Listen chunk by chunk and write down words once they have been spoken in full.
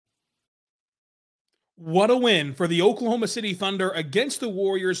What a win for the Oklahoma City Thunder against the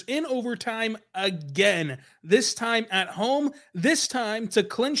Warriors in overtime again. This time at home, this time to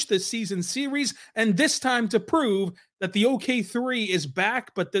clinch the season series, and this time to prove that the OK3 is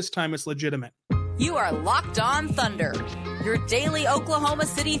back, but this time it's legitimate. You are Locked On Thunder, your daily Oklahoma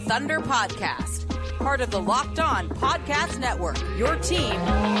City Thunder podcast. Part of the Locked On Podcast Network, your team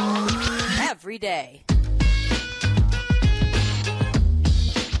every day.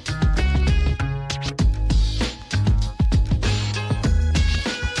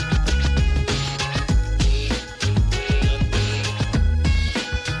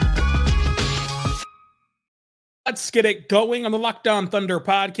 Let's get it going on the Locked On Thunder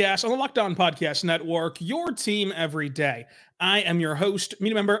podcast, on the Locked On Podcast Network, your team every day. I am your host,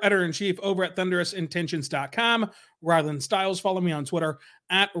 media member, editor-in-chief over at thunderousintentions.com, Rylan Stiles. Follow me on Twitter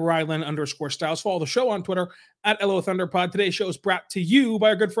at Rylan_Stiles. Follow the show on Twitter at LO ThunderPod. Today's show is brought to you by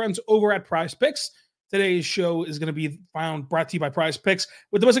our good friends over at Prize Picks. Today's show is going to be brought to you by Prize Picks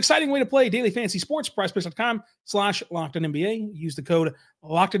with the most exciting way to play daily fantasy sports, prizepicks.com/LockedOnNBA. Use the code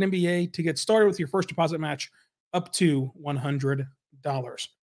LockedOnNBA to get started with your first deposit match up to $100.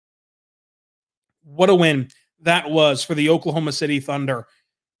 What a win that was for the Oklahoma City Thunder.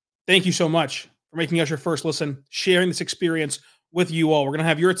 Thank you so much for making us your first listen, sharing this experience with you all. We're going to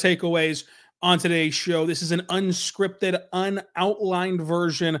have your takeaways on today's show. This is an unscripted, unoutlined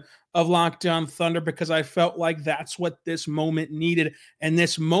version of Locked On Thunder because I felt like that's what this moment needed. And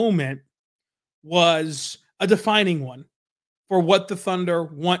this moment was a defining one for what the Thunder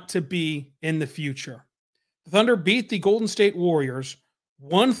want to be in the future. The Thunder beat the Golden State Warriors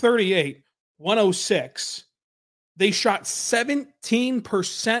 138-106. They shot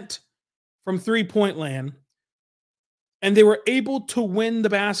 17% from three-point land, and they were able to win the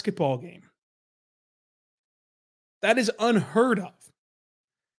basketball game. That is unheard of.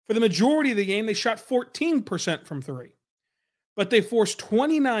 For the majority of the game, they shot 14% from three, but they forced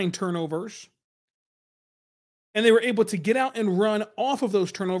 29 turnovers, and they were able to get out and run off of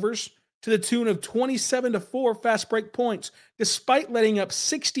those turnovers to the tune of 27-4 fast break points. Despite letting up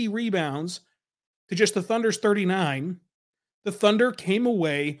 60 rebounds to just the Thunder's 39, the Thunder came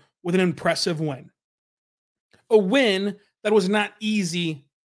away with an impressive win. A win that was not easy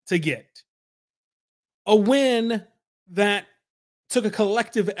to get. A win that took a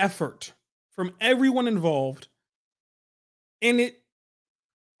collective effort from everyone involved, and it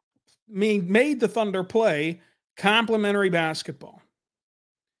made the Thunder play complementary basketball.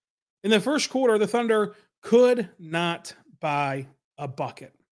 In the first quarter, the Thunder could not buy a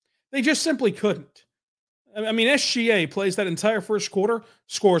bucket. They just simply couldn't. I mean, SGA plays that entire first quarter,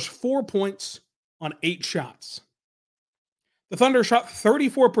 scores 4 points on 8 shots. The Thunder shot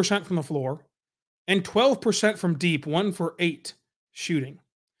 34% from the floor and 12% from deep, 1 for 8 shooting.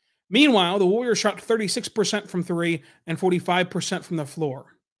 Meanwhile, the Warriors shot 36% from three and 45% from the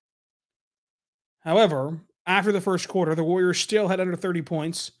floor. However, after the first quarter, the Warriors still had under 30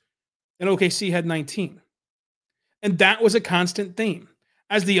 points, and OKC had 19. And that was a constant theme.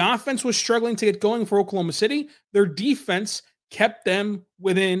 As the offense was struggling to get going for Oklahoma City, their defense kept them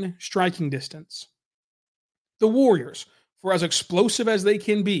within striking distance. The Warriors, for as explosive as they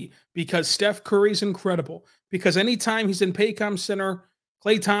can be, because Steph Curry's incredible, because anytime he's in Paycom Center,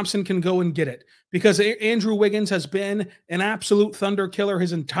 Klay Thompson can go and get it, because Andrew Wiggins has been an absolute Thunder killer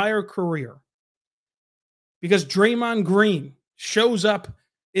his entire career, because Draymond Green shows up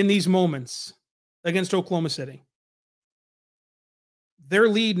in these moments against Oklahoma City. Their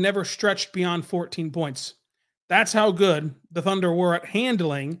lead never stretched beyond 14 points. That's how good the Thunder were at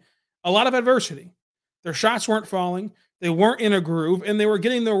handling a lot of adversity. Their shots weren't falling, they weren't in a groove, and they were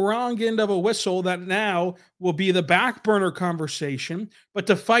getting the wrong end of a whistle that now will be the back burner conversation. But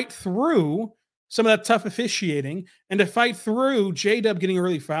to fight through some of that tough officiating and to fight through J-Dub getting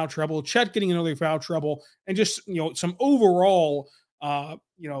early foul trouble, Chet getting an early foul trouble, and just, some overall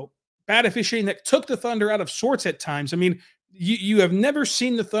bad officiating that took the Thunder out of sorts at times. I mean, you have never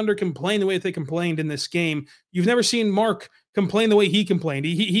seen the Thunder complain the way that they complained in this game. You've never seen Mark complain the way he complained.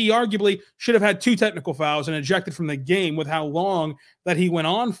 He arguably should have had 2 technical fouls and ejected from the game with how long that he went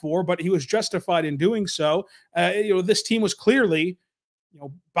on for, but he was justified in doing so. This team was clearly,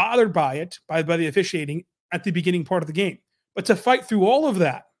 bothered by it, by the officiating at the beginning part of the game. But to fight through all of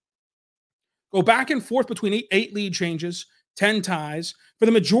that, go back and forth between 8 lead changes, 10 ties. For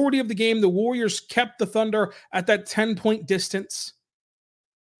the majority of the game, the Warriors kept the Thunder at that 10-point distance.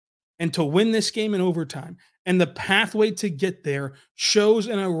 And to win this game in overtime, and the pathway to get there shows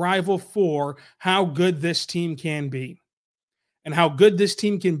an arrival for how good this team can be. And how good this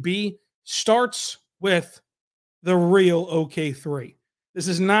team can be starts with the real OK3. This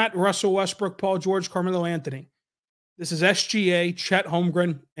is not Russell Westbrook, Paul George, Carmelo Anthony. This is SGA, Chet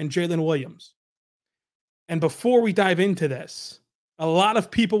Holmgren, and Jalen Williams. And before we dive into this, a lot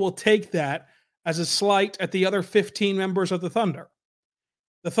of people will take that as a slight at the other 15 members of the Thunder.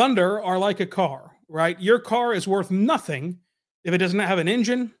 The Thunder are like a car, right? Your car is worth nothing if it does not have an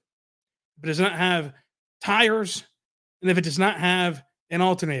engine, if it does not have tires, and if it does not have an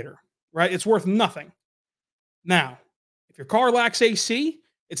alternator, right? It's worth nothing. Now, if your car lacks AC,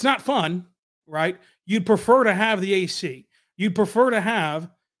 it's not fun, right? You'd prefer to have the AC. You'd prefer to have,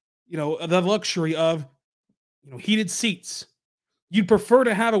 the luxury of, heated seats. You'd prefer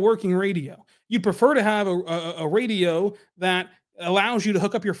to have a working radio. You'd prefer to have a radio that allows you to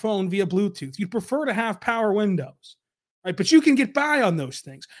hook up your phone via Bluetooth. You'd prefer to have power windows, right? But you can get by on those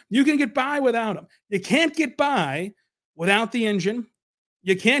things. You can get by without them. You can't get by without the engine.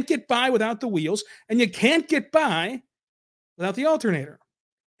 You can't get by without the wheels, and you can't get by without the alternator.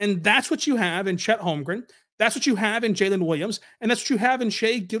 And that's what you have in Chet Holmgren. That's what you have in Jalen Williams. And that's what you have in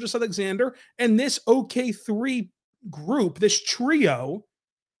Shai Gilgeous-Alexander. And this OK3 group, this trio,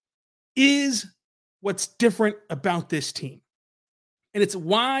 is what's different about this team. And it's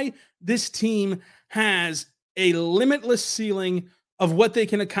why this team has a limitless ceiling of what they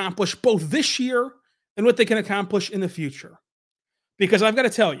can accomplish both this year and what they can accomplish in the future. Because I've got to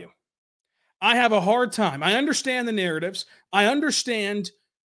tell you, I have a hard time. I understand the narratives. I understand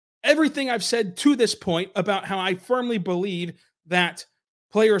everything I've said to this point about how I firmly believe that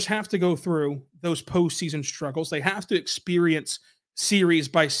players have to go through those postseason struggles. They have to experience series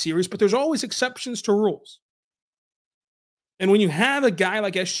by series, but there's always exceptions to rules. And when you have a guy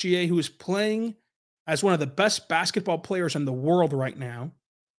like SGA who is playing as one of the best basketball players in the world right now,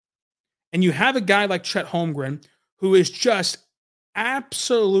 and you have a guy like Chet Holmgren who is just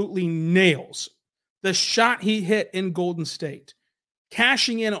absolutely nails the shot he hit in Golden State,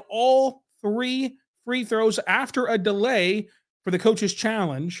 cashing in all 3 free throws after a delay for the coach's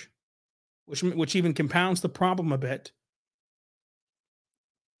challenge, which even compounds the problem a bit.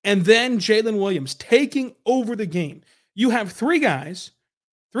 And then Jalen Williams taking over the game. You have three guys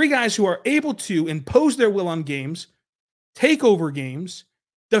who are able to impose their will on games, take over games,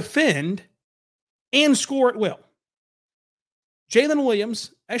 defend, and score at will. Jalen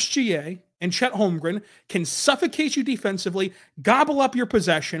Williams, SGA, and Chet Holmgren can suffocate you defensively, gobble up your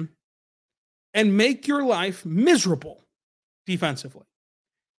possession, and make your life miserable defensively.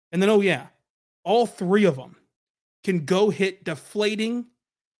 And then, all 3 of them can go hit deflating,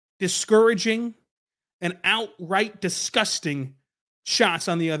 discouraging, and outright disgusting shots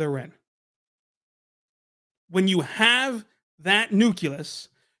on the other end. When you have that nucleus,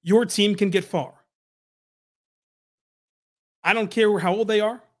 your team can get far. I don't care how old they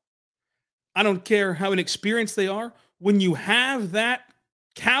are. I don't care how inexperienced they are. When you have that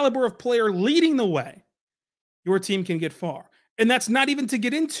caliber of player leading the way, your team can get far. And that's not even to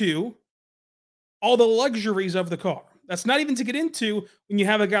get into all the luxuries of the car. That's not even to get into when you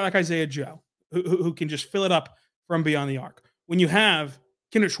have a guy like Isaiah Joe, who can just fill it up from beyond the arc. When you have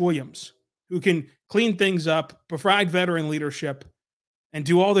Kenrich Williams, who can clean things up, provide veteran leadership, and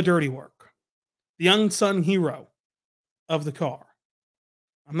do all the dirty work. The unsung hero of the car.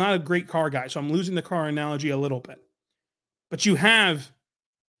 I'm not a great car guy, so I'm losing the car analogy a little bit. But you have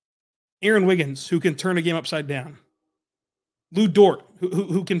Aaron Wiggins, who can turn a game upside down. Lou Dort,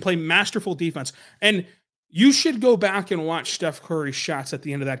 who can play masterful defense. And you should go back and watch Steph Curry's shots at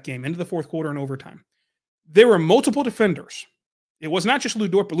the end of that game, into the fourth quarter and overtime. There were multiple defenders. It was not just Lou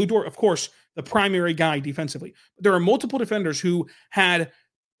Dort, but Lou Dort, of course, the primary guy defensively. But there are multiple defenders who had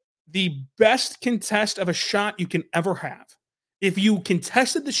the best contest of a shot you can ever have. If you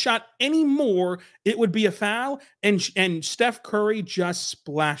contested the shot anymore, it would be a foul, and Steph Curry just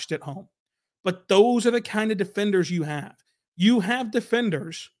splashed it home. But those are the kind of defenders you have. You have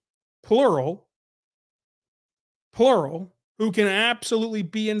defenders, plural, who can absolutely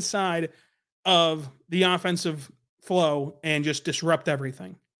be inside of the offensive flow and just disrupt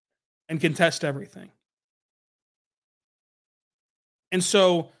everything and contest everything. And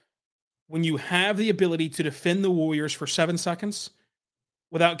so when you have the ability to defend the Warriors for 7 seconds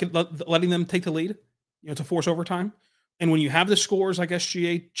without letting them take the lead, to force overtime, and when you have the scores like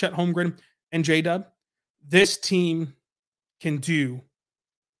SGA, Chet Holmgren, and J-Dub, this team can do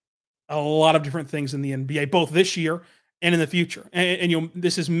a lot of different things in the NBA, both this year and in the future. And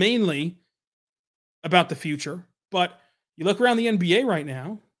this is mainly about the future, but you look around the NBA right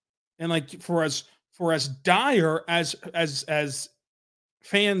now, and like for as dire as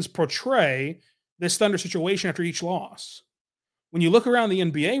fans portray this Thunder situation after each loss, when you look around the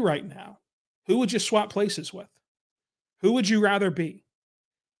NBA right now, who would you swap places with? Who would you rather be?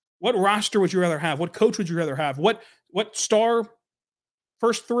 What roster would you rather have? What coach would you rather have? What star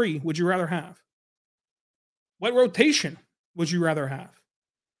first three would you rather have? What rotation would you rather have?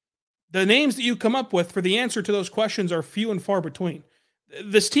 The names that you come up with for the answer to those questions are few and far between.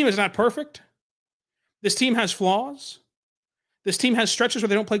 This team is not perfect. This team has flaws. This team has stretches where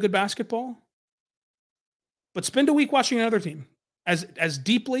they don't play good basketball. But spend a week watching another team as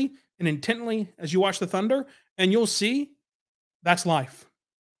deeply and intently as you watch the Thunder, and you'll see that's life.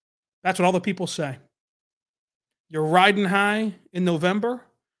 That's what all the people say. You're riding high in November.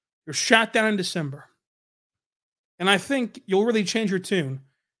 You're shot down in December. And I think you'll really change your tune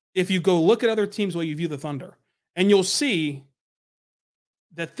if you go look at other teams while you view the Thunder. And you'll see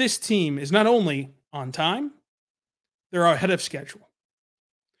that this team is not only on time, they're ahead of schedule.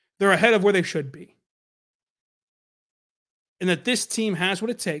 They're ahead of where they should be. And that this team has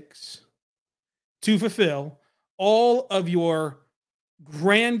what it takes to fulfill all of your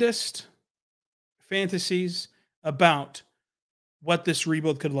grandest fantasies about what this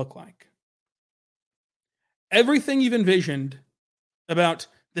rebuild could look like. Everything you've envisioned about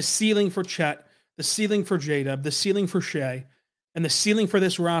the ceiling for Chet, the ceiling for J-Dub, the ceiling for Shea, and the ceiling for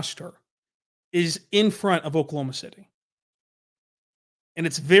this roster is in front of Oklahoma City. And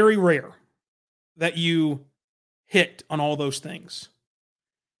it's very rare that you hit on all those things.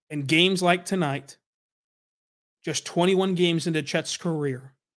 And games like tonight, just 21 games into Chet's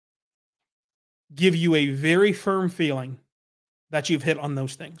career, give you a very firm feeling that you've hit on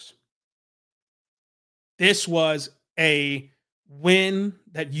those things. This was a win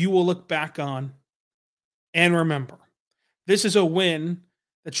that you will look back on and remember. This is a win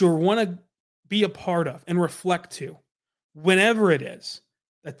that you'll want to be a part of and reflect to whenever it is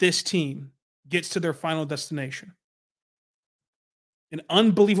that this team gets to their final destination. An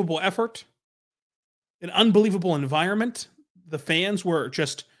unbelievable effort, an unbelievable environment. The fans were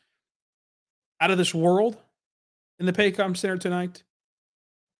just out of this world in the Paycom Center tonight.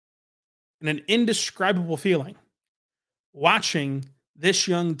 And an indescribable feeling watching this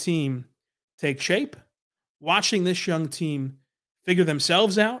young team take shape, watching this young team figure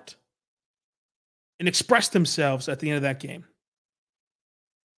themselves out and express themselves at the end of that game.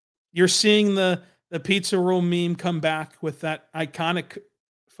 You're seeing the pizza roll meme come back with that iconic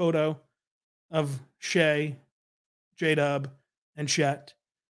photo of Shea, J-Dub, and Chet.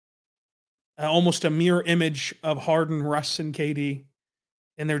 Almost a mirror image of Harden, Russ, and KD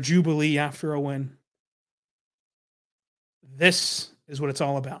in their jubilee after a win. This is what it's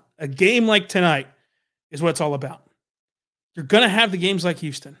all about. A game like tonight is what it's all about. You're going to have the games like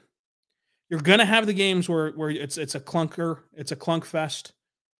Houston. You're going to have the games where it's a clunker, it's a clunk fest.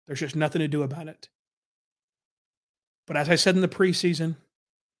 There's just nothing to do about it. But as I said in the preseason,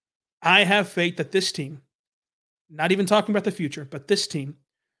 I have faith that this team, not even talking about the future, but this team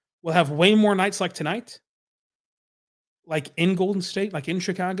will have way more nights like tonight, like in Golden State, like in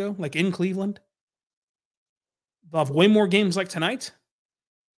Chicago, like in Cleveland. They'll have way more games like tonight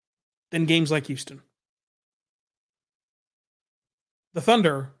than games like Houston. The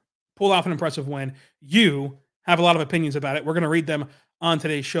Thunder pulled off an impressive win. You have a lot of opinions about it. We're going to read them on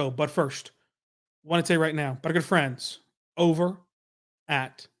today's show. But first, I want to tell you right now, but our good friends over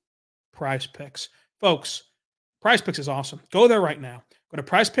at Prize Picks. Folks, Prize Picks is awesome. Go there right now. Go to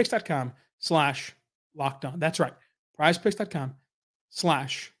prizepicks.com/lockedon. That's right.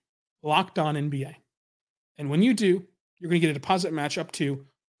 prizepicks.com/lockedonnba. And when you do, you're going to get a deposit match up to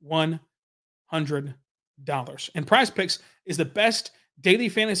 $100. And Prize Picks is the best daily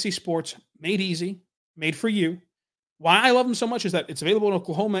fantasy sports made easy, made for you. Why I love them so much is that it's available in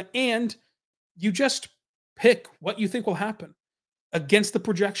Oklahoma, and you just pick what you think will happen against the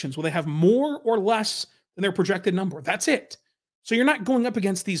projections. Will they have more or less than their projected number? That's it. So you're not going up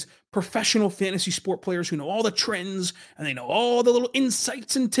against these professional fantasy sport players who know all the trends and they know all the little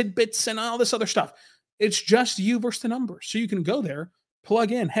insights and tidbits and all this other stuff. It's just you versus the numbers. So you can go there,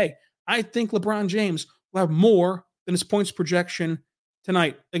 plug in, hey, I think LeBron James will have more than his points projection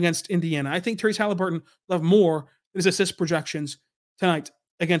tonight against Indiana. I think Tyrese Halliburton will have more than his assist projections tonight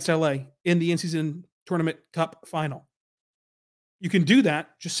against LA in the in-season tournament cup final. You can do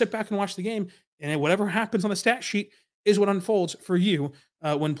that. Just sit back and watch the game, and whatever happens on the stat sheet is what unfolds for you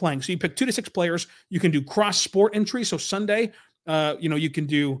when playing. So you pick 2 to 6 players. You can do cross-sport entries. So Sunday, you can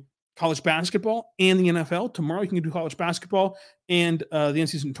do college basketball and the NFL. Tomorrow, you can do college basketball and the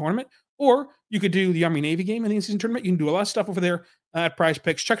in-season tournament. Or you could do the Army-Navy game and the in-season tournament. You can do a lot of stuff over there at Prize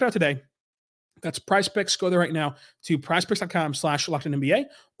Picks. Check it out today. That's Prize Picks. Go there right now to prizepicks.com/lockedonnba,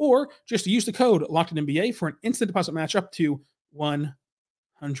 or just use the code LockedOnNBA for an instant deposit match up to $100.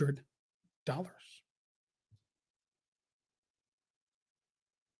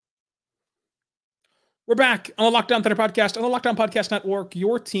 We're back on the Locked On Thunder podcast, on the Locked On Podcast Network,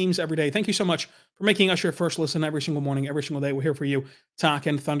 your teams every day. Thank you so much for making us your first listen every single morning, every single day. We're here for you,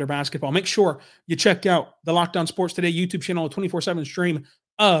 talking Thunder basketball. Make sure you check out the Locked On Sports Today YouTube channel, a 24/7 stream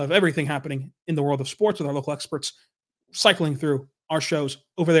of everything happening in the world of sports with our local experts cycling through our shows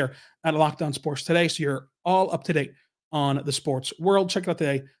over there at Locked On Sports Today. So you're all up to date on the sports world. Check it out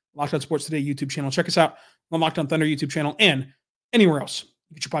today, Locked On Sports Today YouTube channel. Check us out on the Locked On Thunder YouTube channel and anywhere else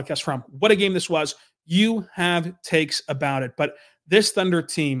you get your podcast from. What a game this was. You have takes about it, but this Thunder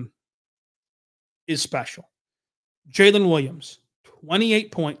team is special. Jalen Williams,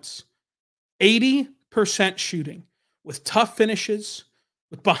 28 points, 80% shooting with tough finishes,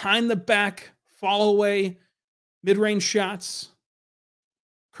 with behind the back, fall away, mid-range shots,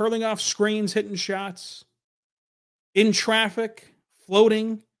 curling off screens, hitting shots, in traffic,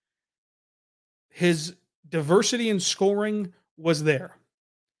 floating. His diversity in scoring was there.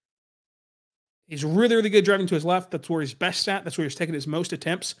 He's really, really good driving to his left. That's where he's best at. That's where he's taking his most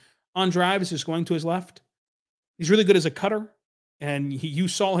attempts on drives, is going to his left. He's really good as a cutter, and you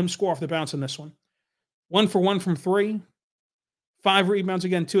saw him score off the bounce in this one. 1 for 1 from 3. 5 rebounds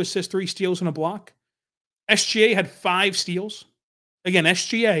again, 2 assists, 3 steals, and a block. SGA had 5 steals. Again,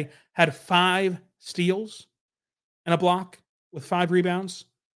 SGA had 5 steals and a block with 5 rebounds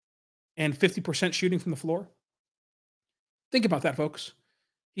and 50% shooting from the floor. Think about that, folks.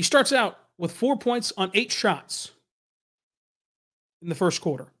 He starts out with 4 points on 8 shots in the first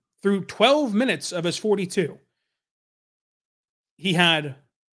quarter. Through 12 minutes of his 42, he had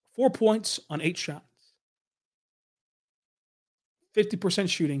 4 points on 8 shots.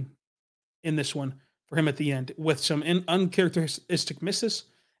 50% shooting in this one for him at the end, with some uncharacteristic misses.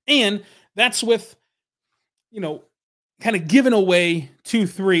 And that's with, kind of giving away 2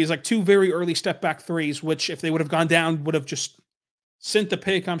 threes, like 2 very early step back threes, which if they would have gone down, would have just sent the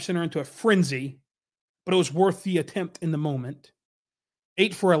Paycom Center into a frenzy, but it was worth the attempt in the moment.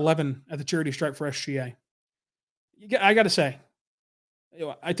 8 for 11 at the charity stripe for SGA. I got to say,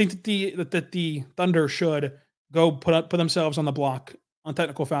 I think that the Thunder should go put themselves on the block on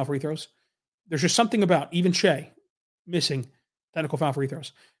technical foul free throws. There's just something about even Shea missing technical foul free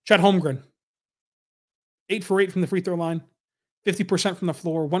throws. Chet Holmgren, 8 for 8 from the free throw line, 50% from the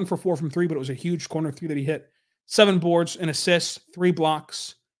floor, 1 for 4 from 3, but it was a huge corner 3 that he hit. 7 boards, an assist, 3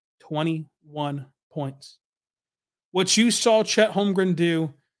 blocks, 21 points. What you saw Chet Holmgren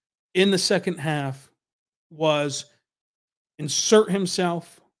do in the second half was insert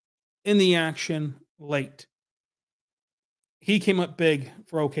himself in the action late. He came up big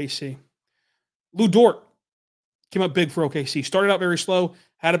for OKC. Lou Dort came up big for OKC. Started out very slow,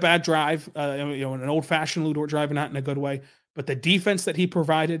 had a bad drive, an old-fashioned Lou Dort drive, not in a good way. But the defense that he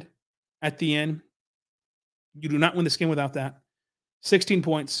provided at the end, you do not win this game without that. 16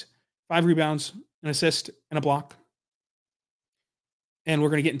 points, 5 rebounds, an assist, and a block. And we're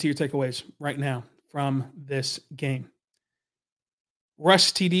going to get into your takeaways right now from this game.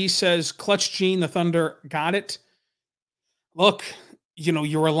 Russ TD says, Clutch Gene, the Thunder got it. Look,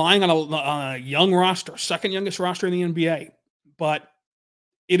 you're relying on a young roster, second youngest roster in the NBA, but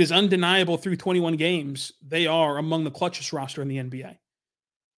it is undeniable through 21 games, they are among the clutchest roster in the NBA.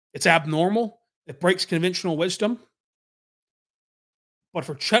 It's abnormal. It breaks conventional wisdom. But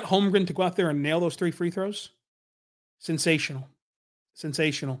for Chet Holmgren to go out there and nail those 3 free throws, sensational.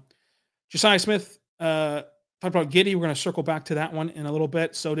 Sensational. Josiah Smith talked about Giddey. We're going to circle back to that one in a little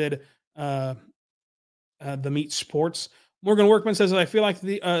bit. So did the Meat Sports. Morgan Workman says, I feel like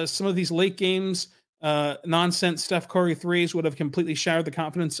some of these late games, nonsense Steph Curry threes would have completely shattered the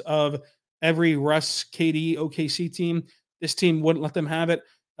confidence of every Russ, KD, OKC team. This team wouldn't let them have it.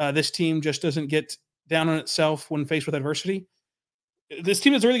 This team just doesn't get down on itself when faced with adversity. This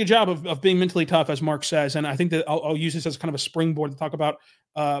team does a really good job of being mentally tough, as Mark says, and I think that I'll use this as kind of a springboard to talk about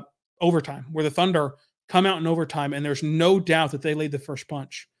overtime, where the Thunder come out in overtime, and there's no doubt that they laid the first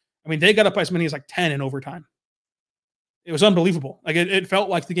punch. I mean, they got up by as many as like 10 in overtime. It was unbelievable. Like it felt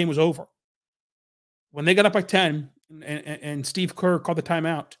like the game was over. When they got up by 10 and Steve Kerr called the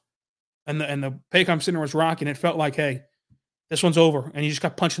timeout and the Paycom Center was rocking, it felt like, hey, this one's over. And you just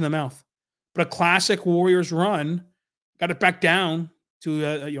got punched in the mouth. But a classic Warriors run got it back down to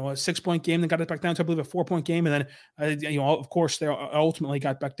a 6-point game. Then got it back down to, I believe, a 4-point game. And then, of course, they ultimately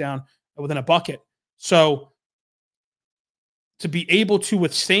got back down within a bucket. So to be able to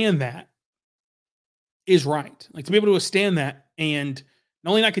withstand that is right. Like to be able to withstand that and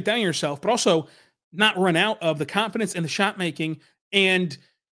not only not get down on yourself, but also not run out of the confidence and the shot making and,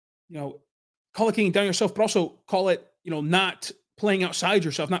 call it getting down yourself, but also call it, not playing outside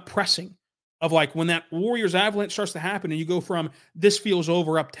yourself, not pressing of like when that Warriors avalanche starts to happen and you go from this feels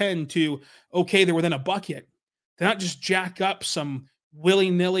over up 10 to, okay, they're within a bucket, to not just jack up some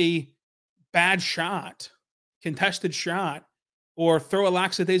willy-nilly bad shot, contested shot, or throw a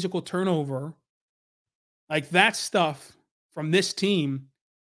lackadaisical turnover. Like that stuff from this team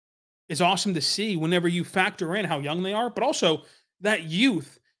is awesome to see whenever you factor in how young they are, but also that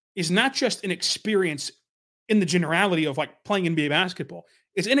youth is not just an experience in the generality of like playing NBA basketball.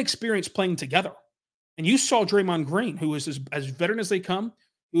 It's inexperience playing together. And you saw Draymond Green, who is as veteran as they come,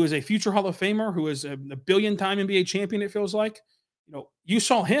 who is a future Hall of Famer, who is a billion-time NBA champion, it feels like. You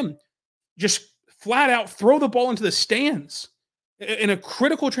saw him just flat out throw the ball into the stands in a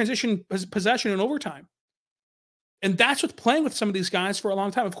critical transition possession in overtime. And that's what's playing with some of these guys for a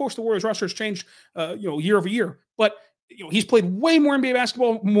long time. Of course, the Warriors roster has changed, year over year, but he's played way more NBA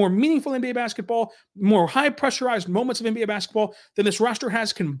basketball, more meaningful NBA basketball, more high pressurized moments of NBA basketball than this roster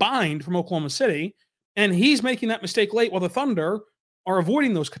has combined from Oklahoma City. And he's making that mistake late while the Thunder are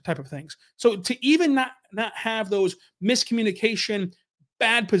avoiding those type of things. So to even not have those miscommunication,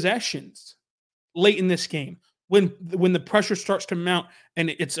 bad possessions late in this game, when the pressure starts to mount and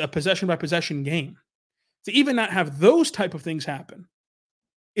it's a possession by possession game, to even not have those type of things happen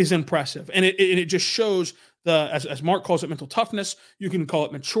is impressive. And it just shows as Mark calls it, mental toughness. You can call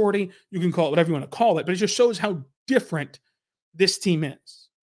it maturity. You can call it whatever you want to call it, but it just shows how different this team is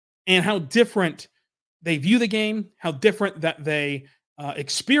and how different they view the game, how different that they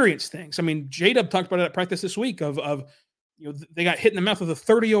experience things. I mean, J-Dub talked about it at practice this week of they got hit in the mouth with a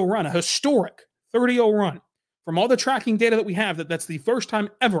 30-0 run, a historic 30-0 run. From all the tracking data that we have, that's the first time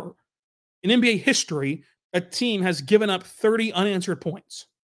ever in NBA history a team has given up 30 unanswered points.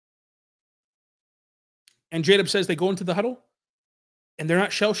 And J-Dub says they go into the huddle and they're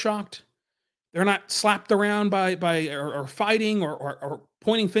not shell-shocked. They're not slapped around by or fighting or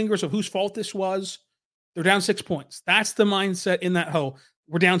pointing fingers of whose fault this was. They're down 6 points. That's the mindset in that huddle.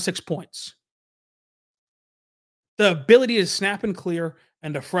 We're down 6 points. The ability to snap and clear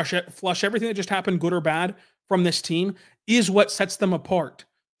and to flush everything that just happened, good or bad, from this team is what sets them apart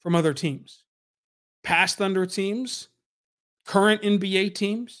from other teams. Past Thunder teams, current NBA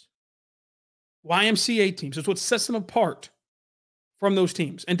teams, YMCA teams. It's what sets them apart from those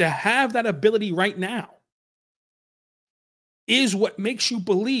teams. And to have that ability right now is what makes you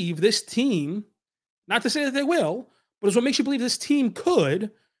believe this team, not to say that they will, but it's what makes you believe this team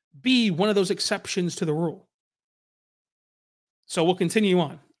could be one of those exceptions to the rule. So we'll continue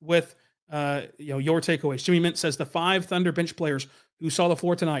on with your takeaways. Jimmy Mint says the 5 Thunder bench players who saw the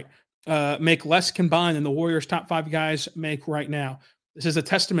floor tonight make less combined than the Warriors' top 5 guys make right now. This is a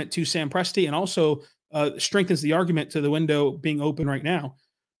testament to Sam Presti and also strengthens the argument to the window being open right now.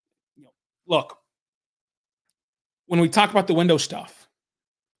 Look, when we talk about the window stuff,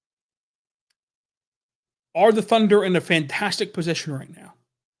 are the Thunder in a fantastic position right now?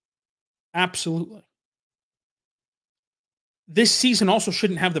 Absolutely. This season also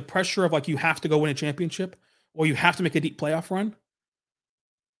shouldn't have the pressure of like you have to go win a championship or you have to make a deep playoff run.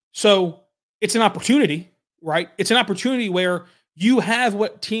 So it's an opportunity, right? It's an opportunity where you have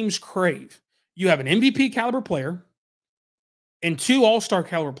what teams crave. You have an MVP caliber player and 2 all-star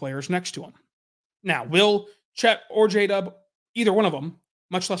caliber players next to him. Now, will Chet or J-Dub, either one of them,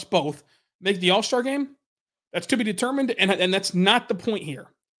 much less both, make the all-star game? That's to be determined, and that's not the point here.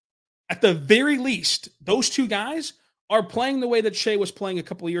 At the very least, those 2 guys are playing the way that Shea was playing a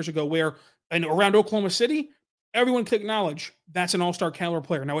couple of years ago, where and around Oklahoma City, everyone can acknowledge that's an all-star caliber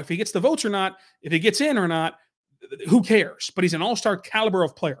player. Now, if he gets the votes or not, if he gets in or not, who cares? But he's an all-star caliber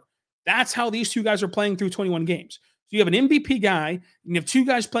of player. That's how these 2 guys are playing through 21 games. So you have an MVP guy, and you have 2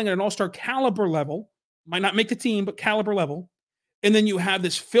 guys playing at an all-star caliber level, might not make the team, but caliber level. And then you have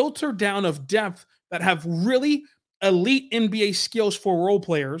this filter down of depth that have really elite NBA skills for role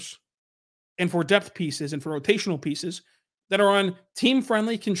players and for depth pieces and for rotational pieces that are on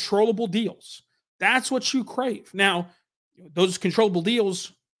team-friendly, controllable deals. That's what you crave. Now, those controllable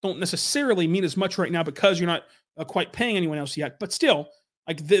deals don't necessarily mean as much right now because you're not quite paying anyone else yet. But still,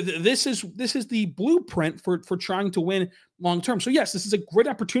 like this is the blueprint for trying to win long-term. So yes, this is a great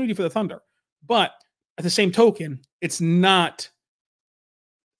opportunity for the Thunder. But at the same token, it's not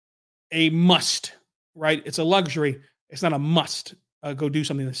a must, right? It's a luxury. It's not a must go do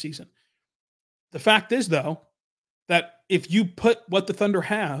something this season. The fact is, though, that if you put what the Thunder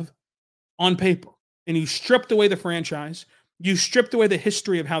have on paper and you stripped away the franchise, you stripped away the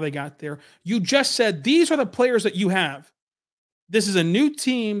history of how they got there, you just said, these are the players that you have. This is a new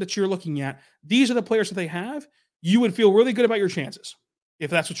team that you're looking at. These are the players that they have. You would feel really good about your chances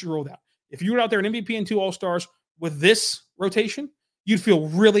if that's what you rolled out. If you were out there an MVP and 2 All-Stars with this rotation, you'd feel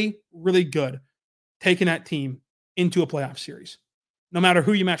really, really good taking that team into a playoff series, no matter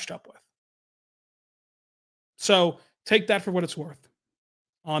who you matched up with. So take that for what it's worth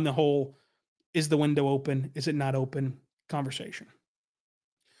on the whole, is the window open? Is it not open conversation?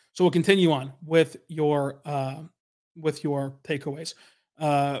 So we'll continue on with your takeaways.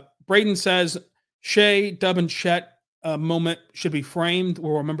 Braden says Shea, Dub, and Chet moment should be framed.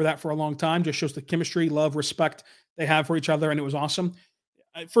 We'll remember that for a long time. Just shows the chemistry, love, respect they have for each other, and it was awesome.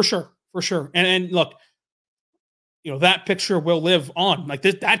 For sure. And look, that picture will live on. Like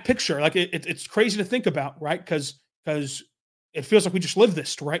that picture, like it's crazy to think about, right? Because it feels like we just lived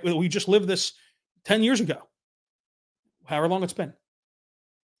this, right? We just lived this 10 years ago, however long it's been.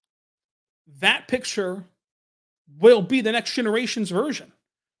 That picture will be the next generation's version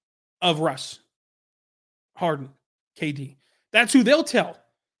of Russ, Harden, KD. That's who they'll tell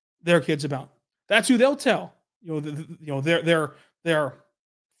their kids about. That's who they'll tell their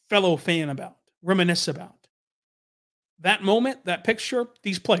fellow fan about, reminisce about. That moment, that picture,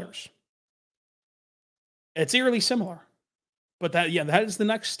 these players. It's eerily similar, but that is the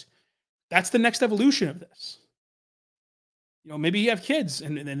next. That's the next evolution of this. Maybe you have kids,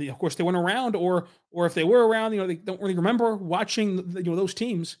 and of course they weren't around, or if they were around, they don't really remember watching those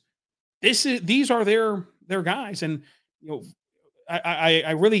teams. These are their guys, and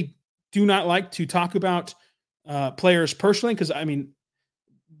I really do not like to talk about players personally, because I mean,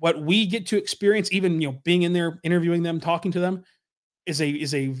 what we get to experience, even being in there, interviewing them, talking to them, is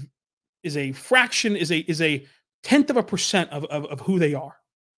a fraction, is a 0.1% of who they are.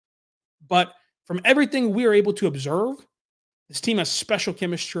 But from everything we are able to observe, this team has special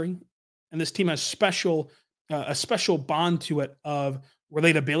chemistry, and this team has a special bond to it of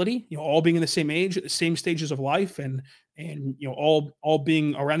relatability. All being in the same age, at the same stages of life, and all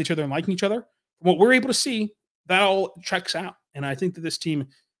being around each other and liking each other. From what we're able to see, that all checks out. And I think that this team,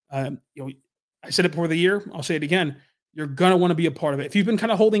 I said it before the year, I'll say it again. You're gonna want to be a part of it. If you've been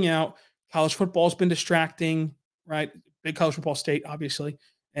kind of holding out, college football's been distracting, right? Big college football state, obviously,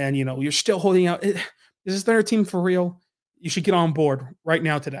 and you're still holding out. Is this Thunder team for real? You should get on board right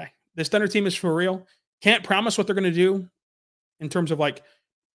now today. This Thunder team is for real. Can't promise what they're going to do in terms of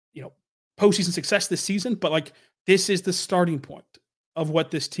postseason success this season, but this is the starting point of what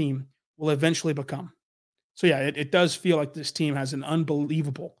this team will eventually become. So yeah, it does feel like this team has an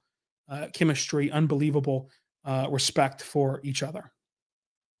unbelievable chemistry, unbelievable respect for each other.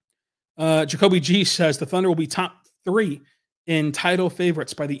 Jacoby G says the Thunder will be top 3 in title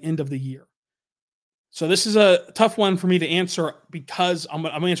favorites by the end of the year. So this is a tough one for me to answer, because I'm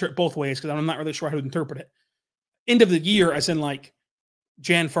going to answer it both ways, because I'm not really sure how to interpret it. End of the year, as in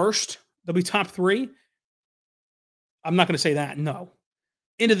Jan 1st, they'll be top 3. I'm not going to say that, no.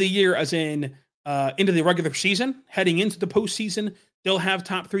 End of the year, as in into the regular season, heading into the postseason, they'll have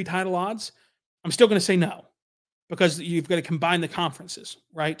top 3 title odds. I'm still going to say no, because you've got to combine the conferences,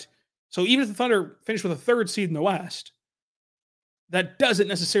 right? So even if the Thunder finish with a 3rd seed in the West, that doesn't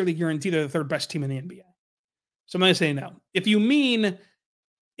necessarily guarantee they're the 3rd best team in the NBA. So I'm going to say no. If you mean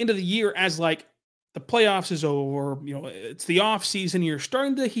end of the year as the playoffs is over, it's the off season, you're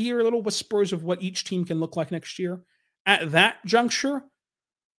starting to hear little whispers of what each team can look like next year. At that juncture,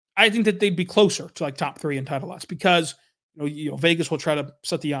 I think that they'd be closer to top 3 in title odds, because Vegas will try to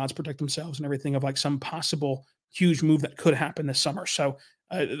set the odds, protect themselves, and everything of some possible huge move that could happen this summer. So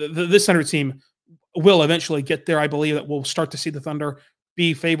this Thunder team will eventually get there. I believe that we'll start to see the Thunder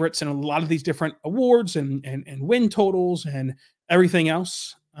be favorites in a lot of these different awards and win totals and everything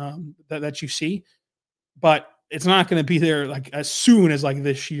else that you see. But it's not going to be there as soon as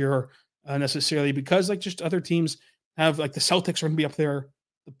this year necessarily, because just other teams have the Celtics are going to be up there.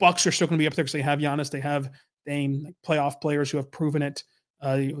 The Bucks are still going to be up there because they have Giannis, they have Dame, playoff players who have proven it.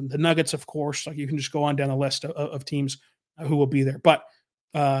 The Nuggets, of course, you can just go on down the list of teams who will be there. But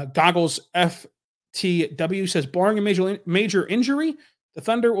Goggles FTW says, barring a major injury, the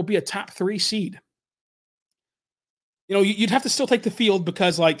Thunder will be a top 3 seed. You'd have to still take the field,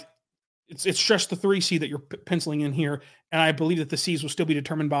 because it's just the 3 seed that you're penciling in here, and I believe that the seeds will still be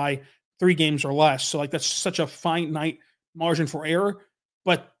determined by 3 games or less. So that's such a finite margin for error.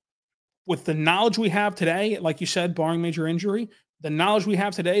 But with the knowledge we have today, like you said, barring major injury, the knowledge we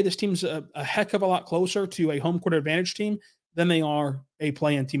have today, this team's a heck of a lot closer to a home court advantage team than they are a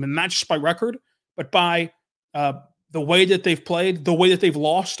play-in team, and not just by record, but by the way that they've played, the way that they've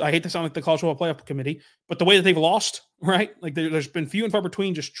lost. I hate to sound like the College Football Playoff Committee, but the way that they've lost, right? There's been few and far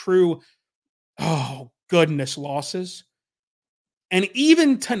between just true, oh goodness, losses. And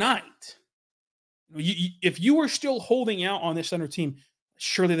even tonight, if you were still holding out on this Thunder team,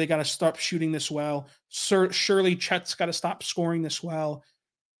 Surely they got to stop shooting this well. Surely Chet's got to stop scoring this well.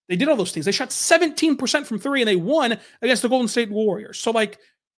 They did all those things. They shot 17% from three and they won against the Golden State Warriors. So, like,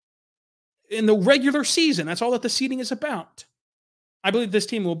 in the regular season, that's all that the seeding is about. I believe this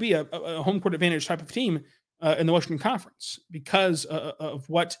team will be a home court advantage type of team in the Western Conference because of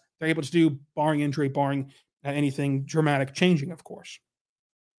what they're able to do, barring injury, barring anything dramatic changing, of course.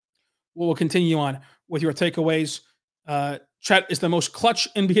 We'll continue on with your takeaways. Chet is the most clutch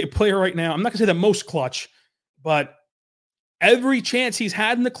NBA player right now. I'm not going to say the most clutch, but every chance he's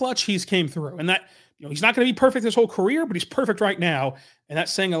had in the clutch, he's came through. And that, he's not going to be perfect his whole career, but he's perfect right now. And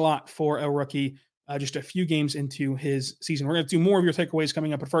that's saying a lot for a rookie just a few games into his season. We're going to do more of your takeaways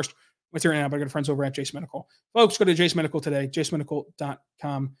coming up. But first, with your now, but I got friends over at Jace Medical. Folks, go to Jace Medical today,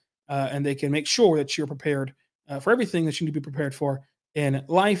 jacemedical.com, and they can make sure that you're prepared for everything that you need to be prepared for in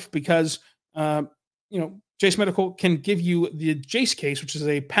life because, Jace Medical can give you the Jace case, which is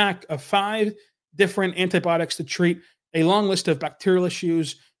a pack of 5 different antibiotics to treat a long list of bacterial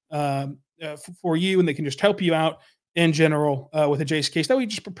issues for you, and they can just help you out in general with a Jace case. That way, you're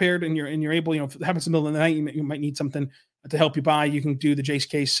just prepared, and you're able. If it happens in the middle of the night, you might need something to help you buy. You can do the Jace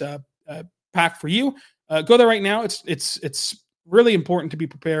case pack for you. Go there right now. It's really important to be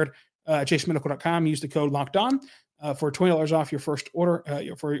prepared. JaceMedical.com. Use the code LOCKEDON for $20 off your first order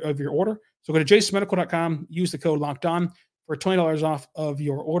of your order. So go to JaceMedical.com. Use the code LOCKEDON for $20 off of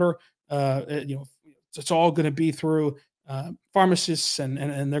your order. It's all going to be through pharmacists, and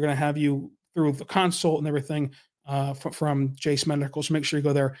they're going to have you through the consult and everything from Jace Medical. So make sure you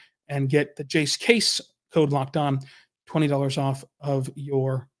go there and get the Jace case code locked on, $20 off of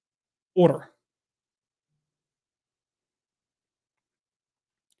your order.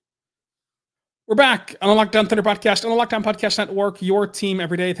 We're back on the Locked On Thunder podcast, on the Locked On Podcast Network, your team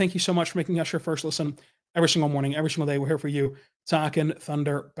every day. Thank you so much for making us your first listen every single morning, every single day. We're here for you, talking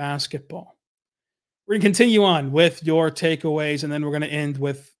Thunder basketball. We're going to continue on with your takeaways, and then we're going to end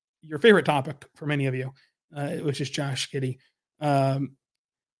with your favorite topic for many of you, which is Josh Giddey.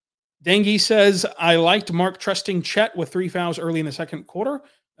 Dengi says, I liked Mark trusting Chet with 3 fouls early in the second quarter.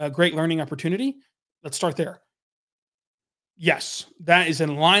 A great learning opportunity. Let's start there. Yes, that is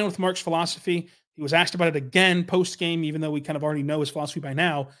in line with Mark's philosophy. He was asked about it again post-game, even though we kind of already know his philosophy by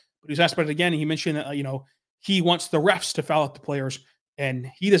now. But he was asked about it again, and he mentioned that, he wants the refs to foul out the players,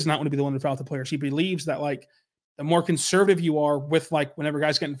 and he does not want to be the one to foul out the players. He believes that, the more conservative you are with, whenever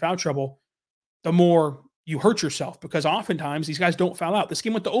guys get in foul trouble, the more you hurt yourself, because oftentimes these guys don't foul out. This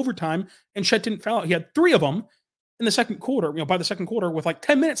game went to overtime, and Chet didn't foul out. He had 3 of them in the second quarter, by the second quarter, with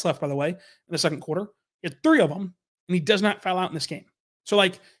 10 minutes left, by the way, in the second quarter. He had 3 of them, and he does not foul out in this game. So,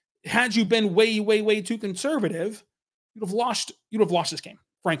 had you been way, way, way too conservative, you'd have lost this game.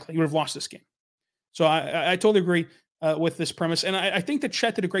 Frankly, you would have lost this game. So I totally agree with this premise, and I think that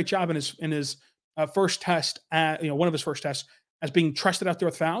Chet did a great job in his first test, one of his first tests, as being trusted out there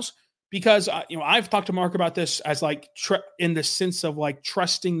with fouls. Because I've talked to Mark about this as in the sense of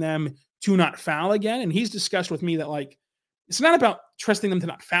trusting them to not foul again, and he's discussed with me that it's not about trusting them to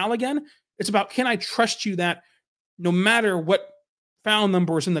not foul again. It's about, can I trust you that no matter what foul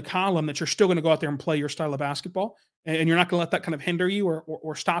number is in the column, that you're still going to go out there and play your style of basketball, and you're not going to let that kind of hinder you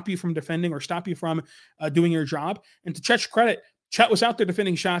or stop you from defending or stop you from doing your job. And to Chet's credit, Chet was out there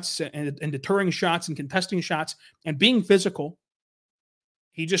defending shots and deterring shots and contesting shots and being physical.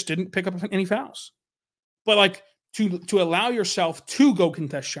 He just didn't pick up any fouls. But to allow yourself to go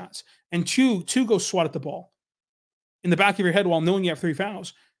contest shots and to go swat at the ball in the back of your head while knowing you have 3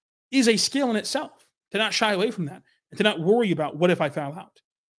 fouls is a skill in itself. To not shy away from that and to not worry about what if I foul out.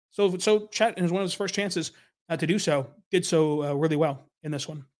 So Chet, in one of his first chances to do so, did so really well in this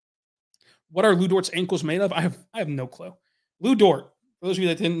one. What are Lou Dort's ankles made of? I have no clue. Lou Dort, for those of you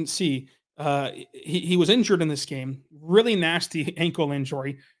that didn't see, he was injured in this game, really nasty ankle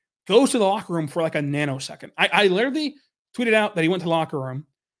injury, goes to the locker room for a nanosecond. I literally tweeted out that he went to the locker room.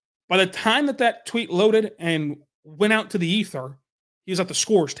 By the time that tweet loaded and went out to the ether, he was at the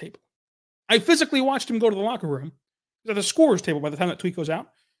scores table. I physically watched him go to the locker room. He was at the scores table by the time that tweet goes out.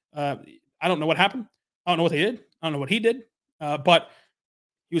 I don't know what happened. I don't know what they did. I don't know what he did. But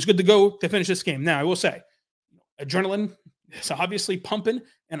he was good to go to finish this game. Now, I will say, adrenaline is obviously pumping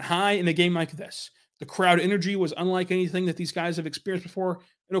and high in a game like this. The crowd energy was unlike anything that these guys have experienced before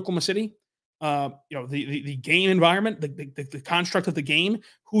in Oklahoma City. The game environment, the construct of the game,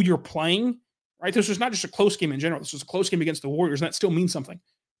 who you're playing, right? This was not just a close game in general. This was a close game against the Warriors, and that still means something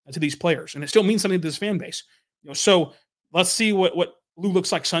to these players, and it still means something to this fan base. So let's see what Lou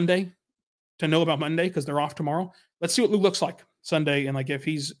looks like Sunday to know about Monday, because they're off tomorrow. Let's see what Lou looks like Sunday, and if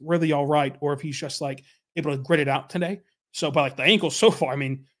he's really all right, or if he's just able to grit it out today So, but like the ankles so far, I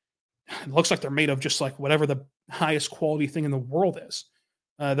mean, it looks like they're made of just like whatever the highest quality thing in the world is.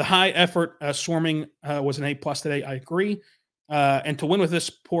 The high effort swarming was an A+ today. I agree. And to win with this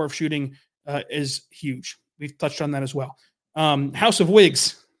poor of shooting is huge. We've touched on that as well. House of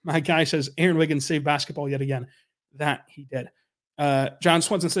Wigs, my guy says Aaron Wiggins saved basketball yet again. That he did. John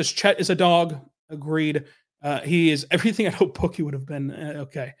Swenson says Chet is a dog. Agreed. He is everything I'd hope Pookie would have been.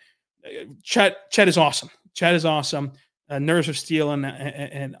 Okay. Chet is awesome. Chet is awesome. Nerves of steel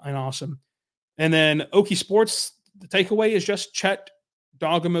and awesome. And then Okie Sports, the takeaway is just Chet,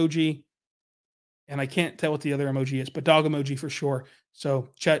 dog emoji, and I can't tell what the other emoji is, but dog emoji for sure. So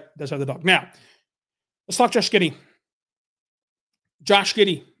Chet does have the dog. Now, let's talk Josh Giddey. Josh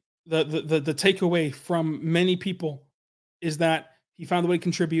Giddey, the takeaway from many people is that he found the way to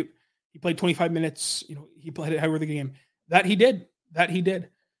contribute. He played 25 minutes. He played however the game. That he did.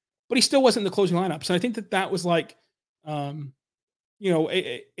 But he still wasn't in the closing lineups. And I think that was like, a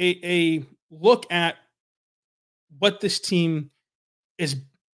look at what this team is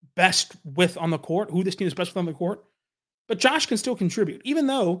best with on the court, who this team is best with on the court. But Josh can still contribute, even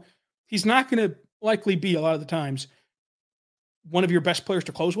though he's not going to likely be a lot of the times one of your best players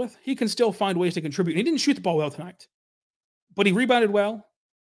to close with. He can still find ways to contribute. He didn't shoot the ball well tonight, but he rebounded well.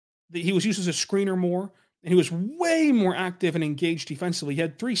 He was used as a screener more, and he was way more active and engaged defensively. He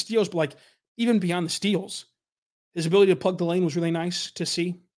had 3 steals, but like even beyond the steals, his ability to plug the lane was really nice to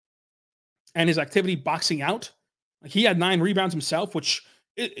see. And his activity boxing out, like he had 9 rebounds himself, which,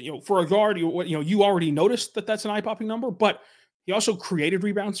 for a guard, you already noticed that that's an eye-popping number, but he also created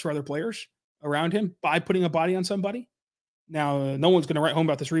rebounds for other players around him by putting a body on somebody. Now, no one's going to write home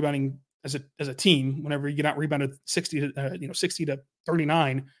about this rebounding as a team whenever you get out rebounded 60 to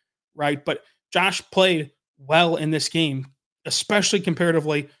 39, right? But Josh played well in this game, especially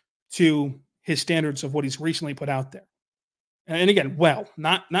comparatively to his standards of what he's recently put out there. And again, well,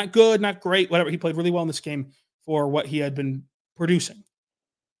 not good, not great, whatever. He played really well in this game for what he had been producing.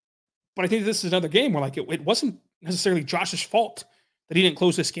 But I think this is another game where like it wasn't necessarily Josh's fault that he didn't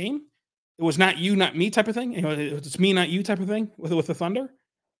close this game. It was not you, not me type of thing. It's me, not you type of thing with the Thunder.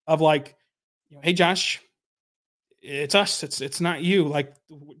 Of like, hey Josh, it's us. It's not you. Like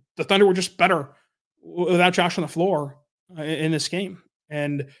the Thunder were just better without Josh on the floor in this game,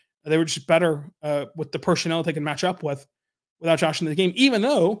 and they were just better with the personnel they can match up with without Josh in the game. Even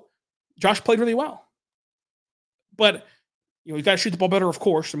though Josh played really well, but you got to shoot the ball better. Of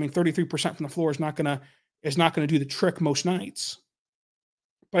course, I mean 33% from the floor is not gonna do the trick most nights.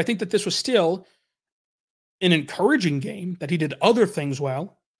 But I think that this was still an encouraging game, that he did other things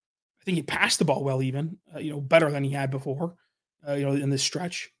well. I think he passed the ball well, even, better than he had before, in this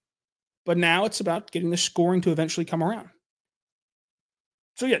stretch. But now it's about getting the scoring to eventually come around.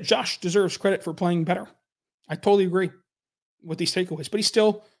 So yeah, Josh deserves credit for playing better. I totally agree with these takeaways, but he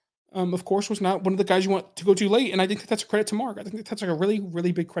still, of course, was not one of the guys you want to go too late. And I think that's a credit to Mark. I think that's like a really,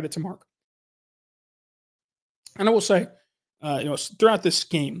 really big credit to Mark. And I will say, throughout this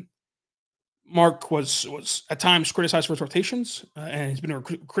game, Mark was at times criticized for his rotations, and he's been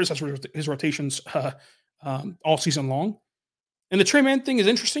criticized for his rotations all season long. And the Trey Mann thing is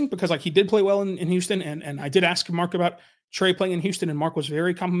interesting because like he did play well in Houston, and I did ask Mark about Trey playing in Houston, and Mark was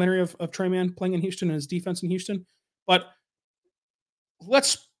very complimentary of Trey Mann playing in Houston and his defense in Houston. But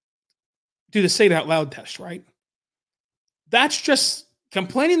let's do the say it out loud test, right? That's just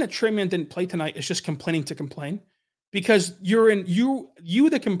complaining that Trey Mann didn't play tonight is just complaining to complain, because you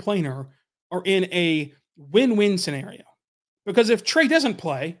the complainer are in a win-win scenario. Because if Trey doesn't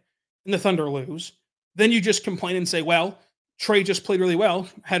play and the Thunder lose, then you just complain and say, well, Trey just played really well,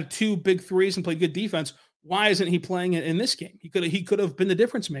 had 2 big threes and played good defense. Why isn't he playing in this game? He could have been the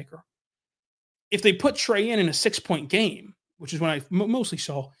difference maker. If they put Trey in a 6-point game, which is when I mostly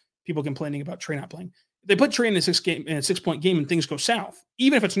saw people complaining about Trey not playing. If they put Trey in a 6-point game and things go south,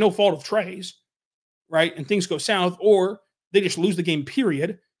 even if it's no fault of Trey's, right, and things go south, or they just lose the game,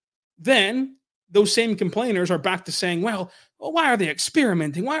 period, then those same complainers are back to saying, well, why are they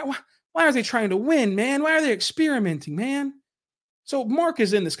experimenting? Why are they trying to win, man? Why are they experimenting, man? So Mark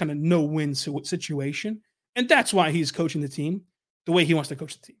is in this kind of no-win situation, and that's why he's coaching the team the way he wants to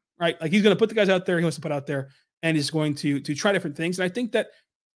coach the team, right? Like he's going to put the guys out there he wants to put out there, and he's going to try different things. And I think that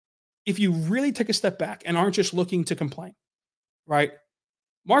if you really take a step back and aren't just looking to complain, right?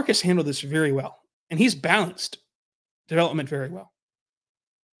 Mark has handled this very well, and he's balanced development very well.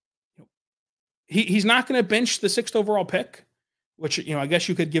 He's not going to bench the 6th overall pick, which, I guess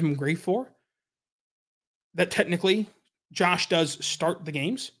you could give him grief for. That technically Josh does start the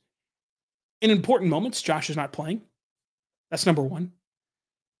games. In important moments, Josh is not playing. That's number one.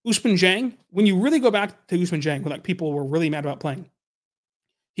 Ousmane Dieng, when you really go back to Ousmane Dieng, when like people were really mad about playing,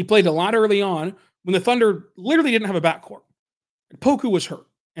 he played a lot early on when the Thunder literally didn't have a backcourt. Poku was hurt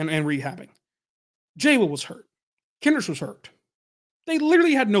and rehabbing. Jay Will was hurt. Kendricks was hurt. They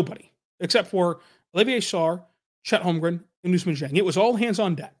literally had nobody except for Olivier Sarr, Chet Holmgren, and Ousmane Dieng. It was all hands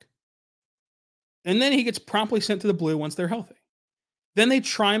on deck. And then he gets promptly sent to the blue once they're healthy. Then they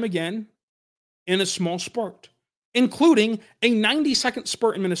try him again in a small spurt, including a 90-second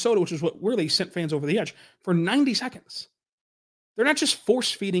spurt in Minnesota, which is what really sent fans over the edge. For 90 seconds. They're not just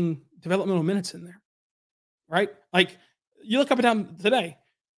force-feeding developmental minutes in there, right? Like, you look up and down today.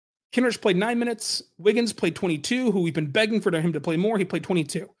 Kendricks played 9 minutes. Wiggins played 22, who we've been begging for him to play more. He played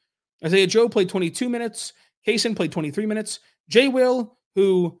 22. Isaiah Joe played 22 minutes. Kaysen played 23 minutes. Jay Will,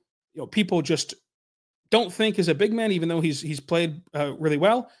 who people just don't think is a big man, even though he's played really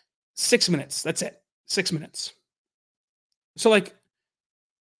well, 6 minutes. That's it. 6 minutes. So, like,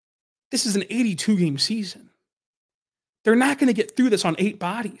 this is an 82-game season. They're not going to get through this on 8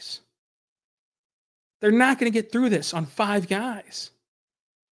 bodies. They're not going to get through this on 5 guys.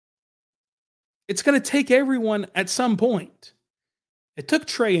 It's going to take everyone at some point. It took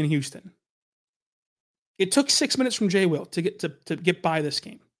Trey in Houston. It took 6 minutes from Jay Will to get by this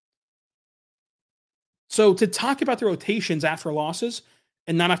game. So to talk about the rotations after losses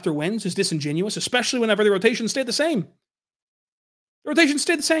and not after wins is disingenuous, especially whenever the rotations stayed the same. The rotations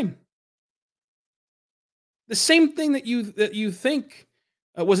stayed the same. The same thing that you think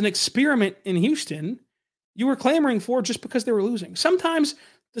was an experiment in Houston, you were clamoring for just because they were losing. Sometimes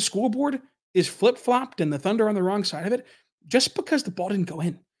the scoreboard is flip-flopped and the Thunder on the wrong side of it just because the ball didn't go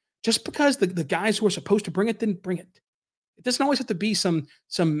in. Just because the guys who were supposed to bring it didn't bring it. It doesn't always have to be some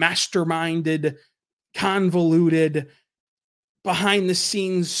masterminded, convoluted,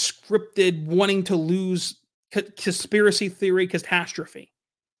 behind-the-scenes, scripted, wanting to lose conspiracy theory catastrophe.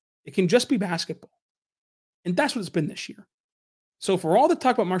 It can just be basketball. And that's what it's been this year. So for all the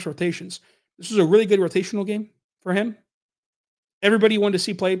talk about Mark's rotations, this was a really good rotational game for him. Everybody you wanted to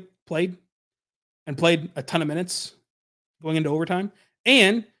see played and played a ton of minutes going into overtime.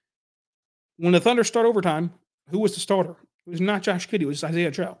 And when the Thunder start overtime, who was the starter? It was not Josh Giddey. It was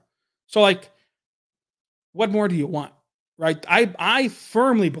Isaiah Joe. So, like, what more do you want, right? I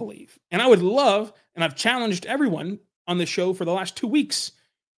firmly believe, and I would love, and I've challenged everyone on the show for the last 2 weeks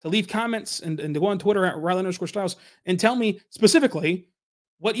to leave comments and to go on Twitter at Riley_Styles and tell me specifically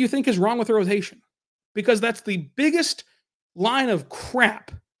what you think is wrong with the rotation. Because that's the biggest line of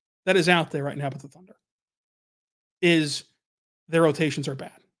crap that is out there right now with the Thunder, is their rotations are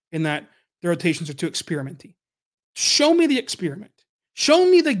bad, in that their rotations are too experimenty. Show me the experiment. Show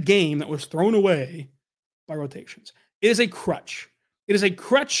me the game that was thrown away by rotations. It is a crutch. It is a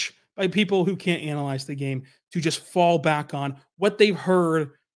crutch by people who can't analyze the game to just fall back on what they've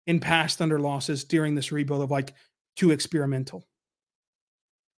heard in past Thunder losses during this rebuild of, like, too experimental.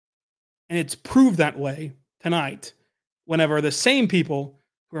 And it's proved that way tonight whenever the same people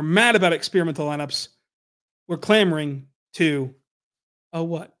who are mad about experimental lineups were clamoring to,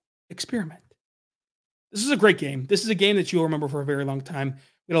 experiment. This is a great game. This is a game that you'll remember for a very long time.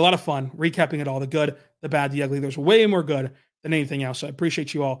 We had a lot of fun recapping it all, the good, the bad, the ugly. There's way more good than anything else. So I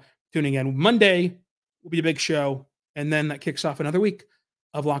appreciate you all tuning in. Monday will be a big show, and then that kicks off another week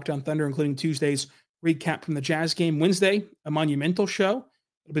of Locked On Thunder, including Tuesday's recap from the Jazz game. Wednesday, a monumental show.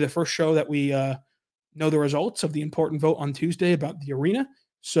 It'll be the first show that we know the results of the important vote on Tuesday about the arena.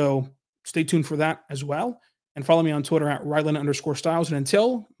 So stay tuned for that as well. And follow me on Twitter at Rylan_Styles. And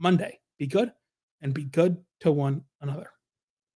until Monday, be good and be good to one another.